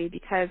everybody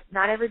because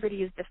not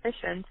everybody is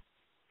deficient.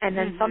 And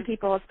then some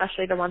people,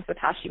 especially the ones with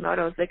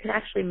Hashimoto's, they can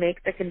actually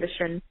make the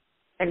condition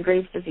and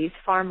Graves' disease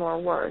far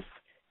more worse.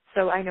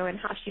 So I know in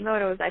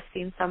Hashimoto's, I've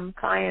seen some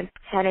clients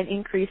had an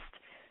increased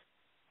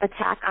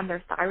attack on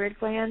their thyroid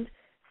gland.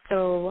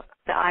 So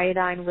the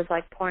iodine was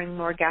like pouring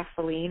more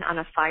gasoline on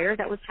a fire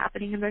that was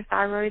happening in their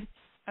thyroid.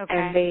 Okay.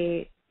 And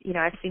they,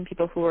 I've seen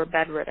people who were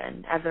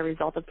bedridden as a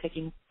result of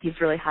taking these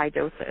really high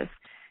doses.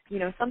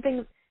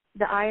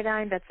 The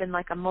iodine that's in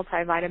like a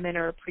multivitamin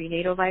or a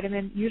prenatal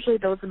vitamin, usually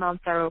those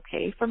amounts are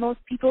okay for most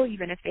people,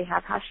 even if they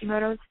have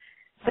Hashimoto's.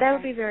 But I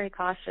would be very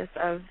cautious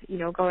of,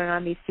 going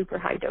on these super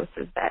high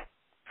doses that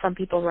some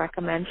people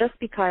recommend just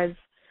because,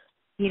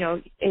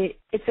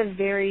 it's a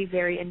very,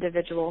 very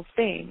individual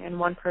thing. And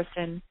one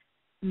person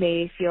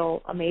may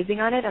feel amazing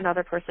on it.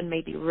 Another person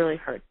may be really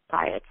hurt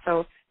by it.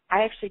 So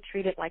I actually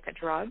treat it like a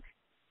drug,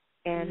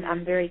 and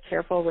I'm very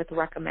careful with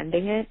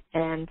recommending it.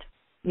 And,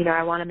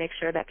 I want to make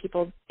sure that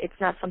it's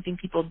not something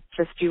people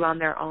just do on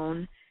their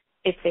own.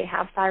 If they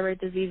have thyroid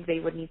disease, they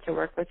would need to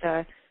work with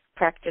a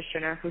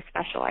practitioner who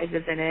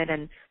specializes in it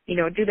and,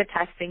 do the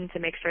testing to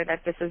make sure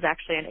that this is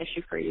actually an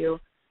issue for you,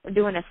 or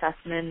do an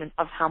assessment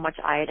of how much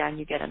iodine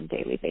you get on a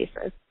daily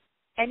basis.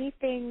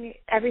 Everything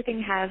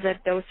has a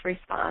dose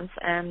response,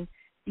 and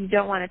you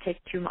don't want to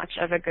take too much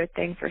of a good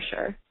thing for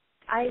sure.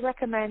 I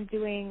recommend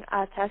doing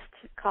a test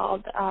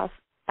called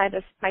by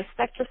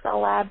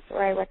SpectraCell Labs,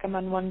 or I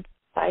recommend one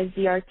by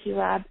ZRT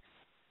Lab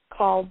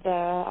called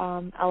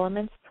the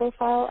Elements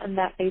Profile, and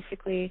that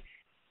basically,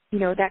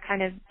 that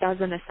kind of does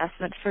an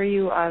assessment for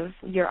you of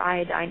your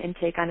iodine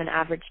intake on an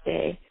average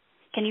day.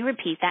 Can you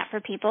repeat that for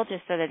people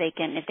just so that they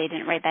can, if they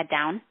didn't write that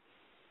down?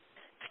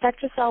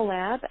 SpectraCell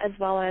Lab as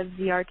well as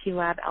ZRT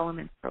Lab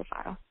Elements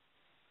Profile.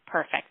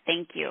 Perfect.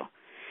 Thank you.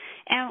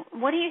 And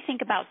what do you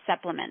think about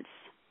supplements?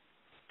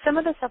 Some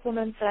of the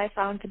supplements that I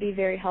found to be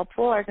very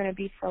helpful are going to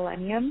be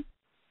selenium,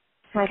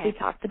 like we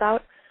talked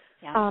about.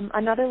 Yeah.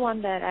 Another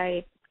one that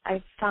I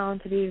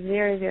found to be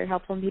very, very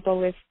helpful in people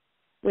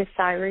with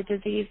thyroid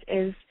disease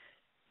is,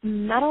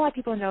 not a lot of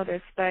people know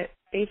this, but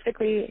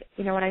basically,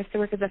 when I used to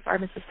work as a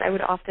pharmacist, I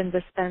would often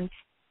dispense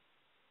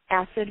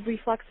acid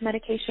reflux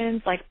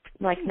medications like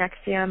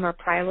Nexium or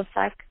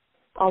Prilosec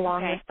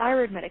along with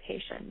thyroid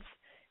medications.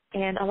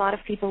 And a lot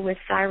of people with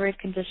thyroid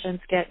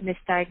conditions get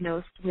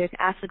misdiagnosed with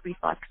acid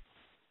reflux,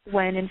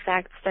 when in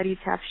fact studies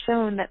have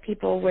shown that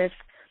people with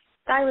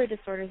thyroid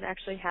disorders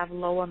actually have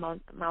low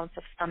amounts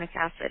of stomach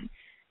acid.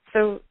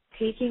 So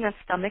taking a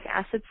stomach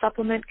acid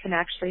supplement can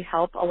actually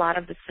help a lot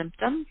of the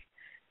symptoms.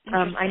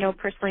 I know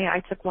personally I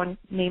took one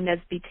named as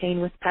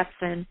betaine with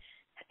pepsin,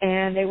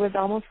 and it was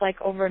almost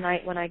like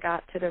overnight when I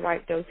got to the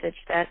right dosage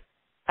that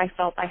I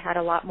felt I had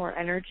a lot more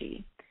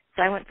energy.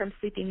 So I went from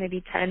sleeping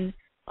maybe 10,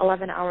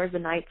 11 hours a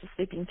night to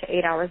sleeping to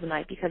 8 hours a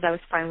night because I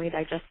was finally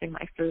digesting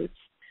my foods.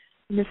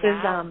 And this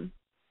is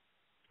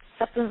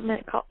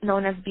supplement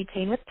known as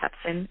betaine with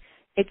pepsin.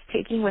 It's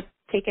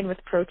taken with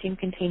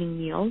protein-containing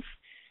meals.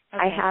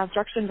 I have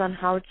instructions on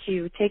how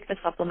to take the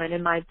supplement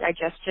in my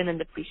digestion and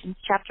depletions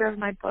chapter of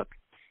my book.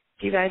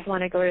 If you guys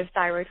want to go to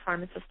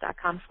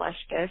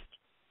thyroidpharmacist.com/gift,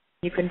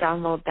 you can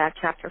download that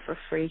chapter for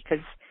free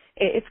because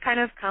it's kind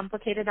of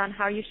complicated on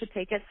how you should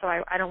take it, so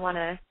I don't want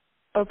to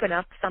open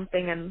up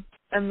something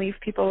and leave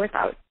people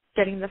without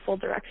getting the full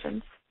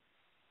directions.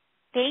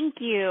 Thank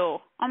you.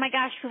 Oh, my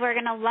gosh, people are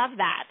going to love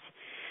that.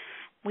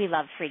 We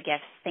love free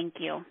gifts. Thank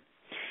you.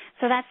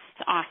 So that's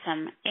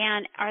awesome.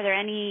 And are there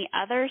any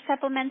other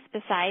supplements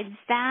besides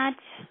that?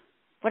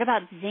 What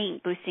about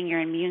zinc, boosting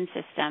your immune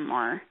system?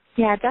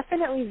 Yeah,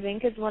 definitely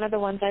zinc is one of the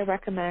ones I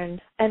recommend.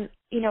 And,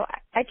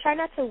 I try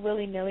not to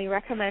willy-nilly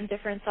recommend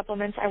different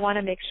supplements. I want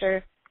to make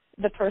sure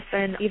the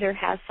person either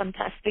has some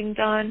testing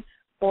done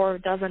or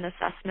does an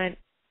assessment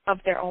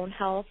of their own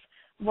health.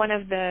 One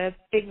of the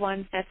big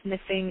ones that's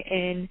missing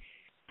in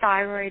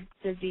thyroid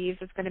disease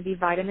is going to be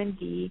vitamin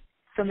D,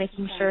 so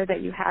making sure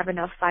that you have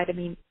enough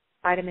vitamin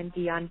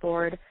D on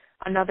board.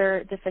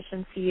 Another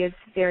deficiency is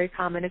very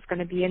common. It's going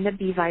to be in the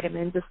B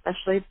vitamins,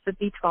 especially the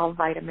B12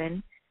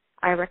 vitamin.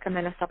 I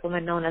recommend a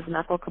supplement known as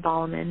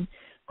methylcobalamin.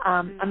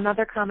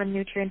 Another common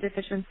nutrient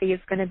deficiency is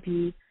going to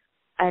be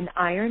an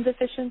iron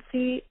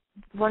deficiency.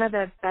 One of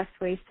the best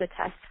ways to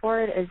test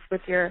for it is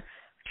with your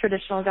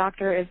traditional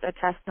doctor is a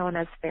test known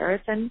as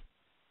ferritin.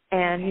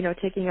 And,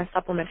 taking a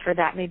supplement for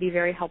that may be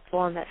very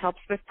helpful, and that helps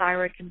with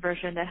thyroid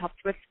conversion, that helps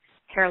with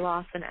hair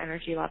loss and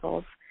energy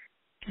levels.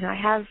 I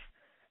have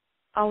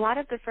a lot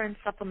of different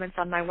supplements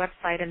on my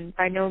website, and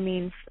by no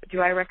means do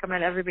I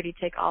recommend everybody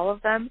take all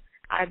of them.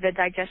 The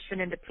digestion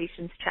and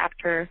depletions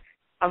chapter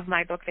of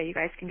my book that you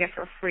guys can get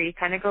for free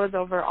kind of goes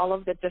over all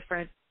of the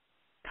different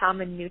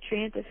common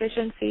nutrient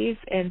deficiencies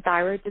in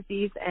thyroid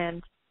disease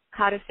and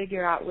how to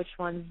figure out which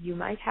ones you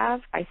might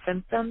have by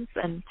symptoms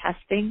and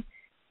testing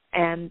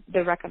and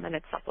the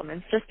recommended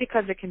supplements, just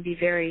because it can be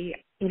very,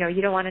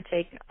 you don't want to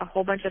take a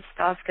whole bunch of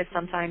stuff because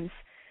sometimes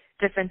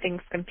different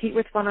things compete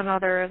with one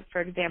another.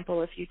 For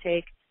example, if you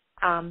take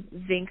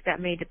zinc, that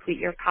may deplete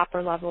your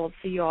copper levels,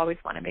 so you always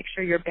want to make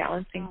sure you're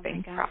balancing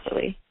things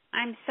properly.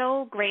 I'm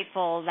so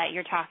grateful that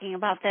you're talking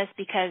about this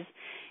because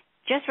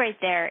just right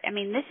there,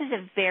 this is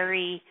a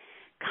very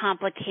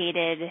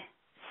complicated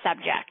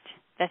subject,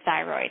 the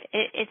thyroid.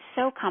 It's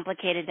so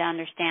complicated to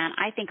understand.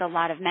 I think a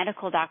lot of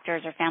medical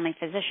doctors or family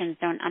physicians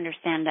don't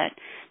understand it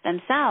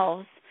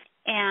themselves,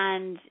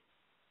 and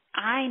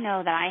I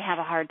know that I have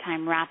a hard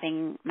time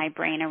wrapping my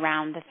brain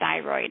around the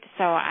thyroid,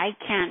 so I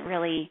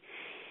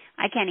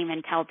can't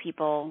even tell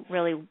people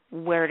really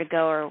where to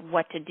go or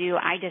what to do.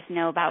 I just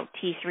know about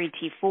T3,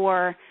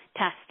 T4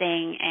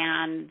 testing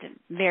and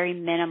very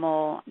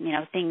minimal,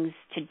 things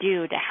to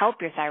do to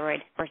help your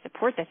thyroid or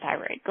support the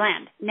thyroid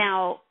gland.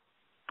 Now,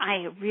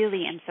 I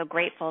really am so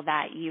grateful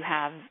that you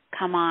have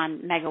come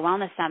on Mega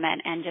Wellness Summit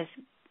and just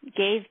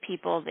gave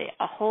people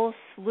a whole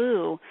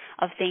slew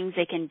of things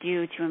they can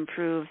do to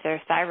improve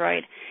their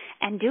thyroid.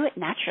 and do it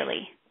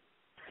naturally.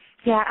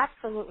 Yeah,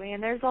 absolutely.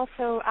 And there's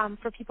also,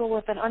 for people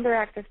with an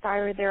underactive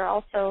thyroid, there are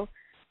also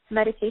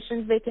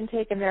medications they can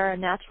take, and there are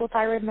natural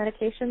thyroid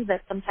medications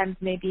that sometimes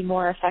may be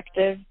more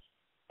effective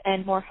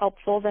and more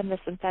helpful than the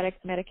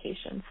synthetic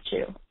medications,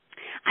 too.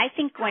 I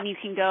think when you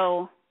can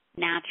go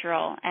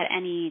natural at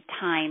any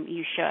time,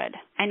 you should.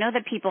 I know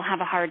that people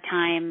have a hard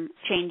time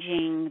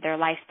changing their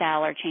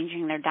lifestyle or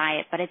changing their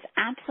diet, but it's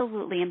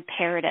absolutely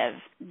imperative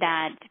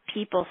that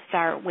people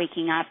start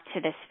waking up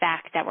to this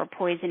fact that we're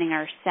poisoning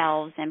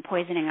ourselves and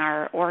poisoning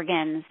our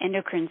organs,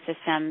 endocrine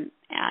system,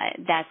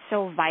 that's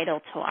so vital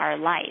to our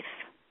life,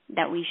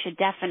 that we should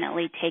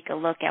definitely take a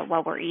look at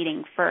what we're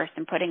eating first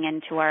and putting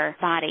into our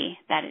body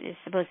that is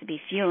supposed to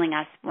be fueling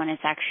us when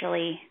it's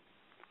actually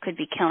could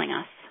be killing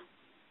us.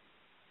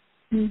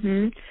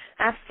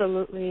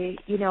 Absolutely.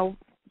 You know,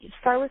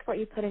 start with what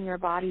you put in your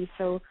body.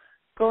 So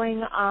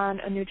going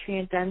on a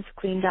nutrient-dense,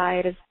 clean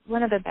diet is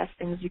one of the best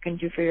things you can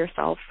do for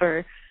yourself,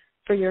 for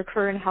your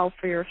current health,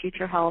 for your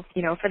future health,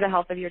 you know, for the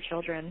health of your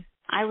children.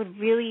 I would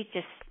really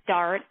just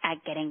start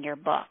at getting your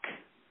book,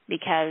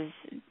 because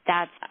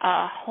that's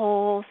a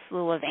whole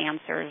slew of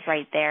answers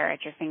right there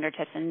at your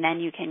fingertips, and then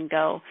you can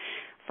go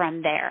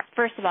from there.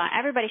 First of all,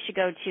 everybody should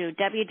go to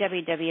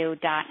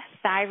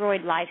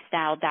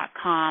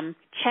www.thyroidlifestyle.com,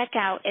 check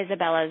out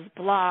Izabella's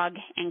blog,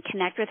 and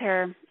connect with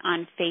her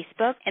on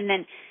Facebook, and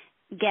then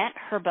get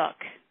her book,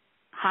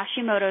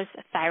 Hashimoto's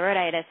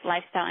Thyroiditis,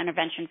 Lifestyle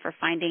Intervention for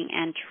Finding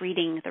and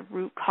Treating the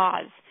Root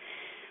Cause.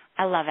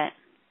 I love it.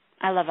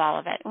 I love all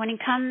of it. When you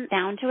come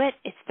down to it,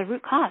 it's the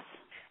root cause.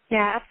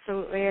 Yeah,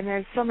 absolutely, and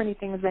there's so many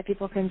things that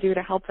people can do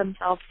to help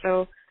themselves,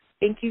 so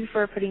thank you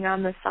for putting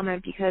on this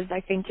summit, because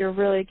I think you're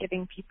really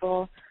giving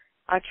people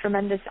a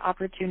tremendous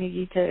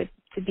opportunity to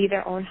be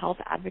their own health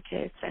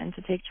advocates and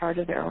to take charge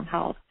of their own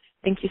health.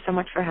 Thank you so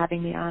much for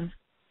having me on.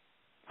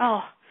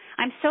 Oh,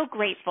 I'm so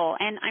grateful,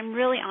 and I'm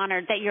really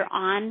honored that you're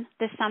on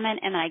the summit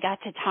and I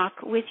got to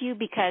talk with you,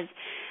 because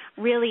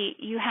really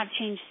you have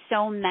changed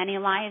so many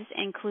lives,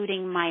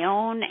 including my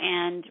own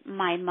and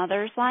my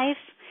mother's life.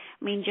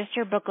 I mean, just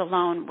your book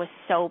alone was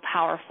so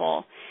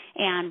powerful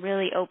and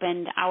really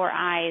opened our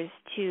eyes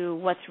to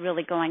what's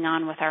really going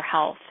on with our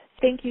health.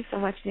 Thank you so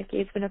much, Nikki.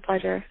 It's been a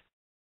pleasure.